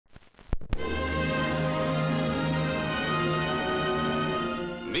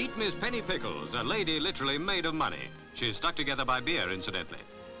Meet Miss Penny Pickles, a lady literally made of money. She's stuck together by beer, incidentally.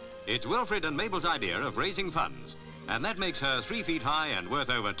 It's Wilfred and Mabel's idea of raising funds, and that makes her 3 feet high and worth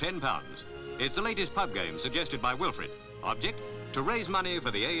over £10. It's the latest pub game suggested by Wilfred. Object, to raise money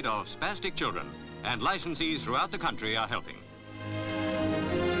for the aid of spastic children, and licensees throughout the country are helping.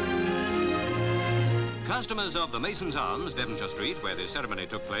 Customers of the Mason's Arms, Devonshire Street, where this ceremony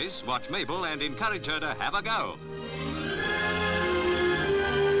took place, watch Mabel and encourage her to have a go.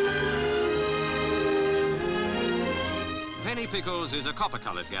 Penny Pickles is a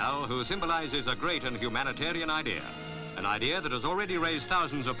copper-coloured gal who symbolises a great and humanitarian idea. An idea that has already raised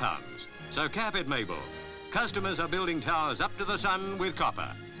thousands of pounds. So cap it, Mabel. Customers are building towers up to the sun with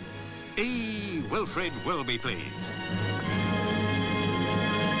copper. Wilfred will be pleased.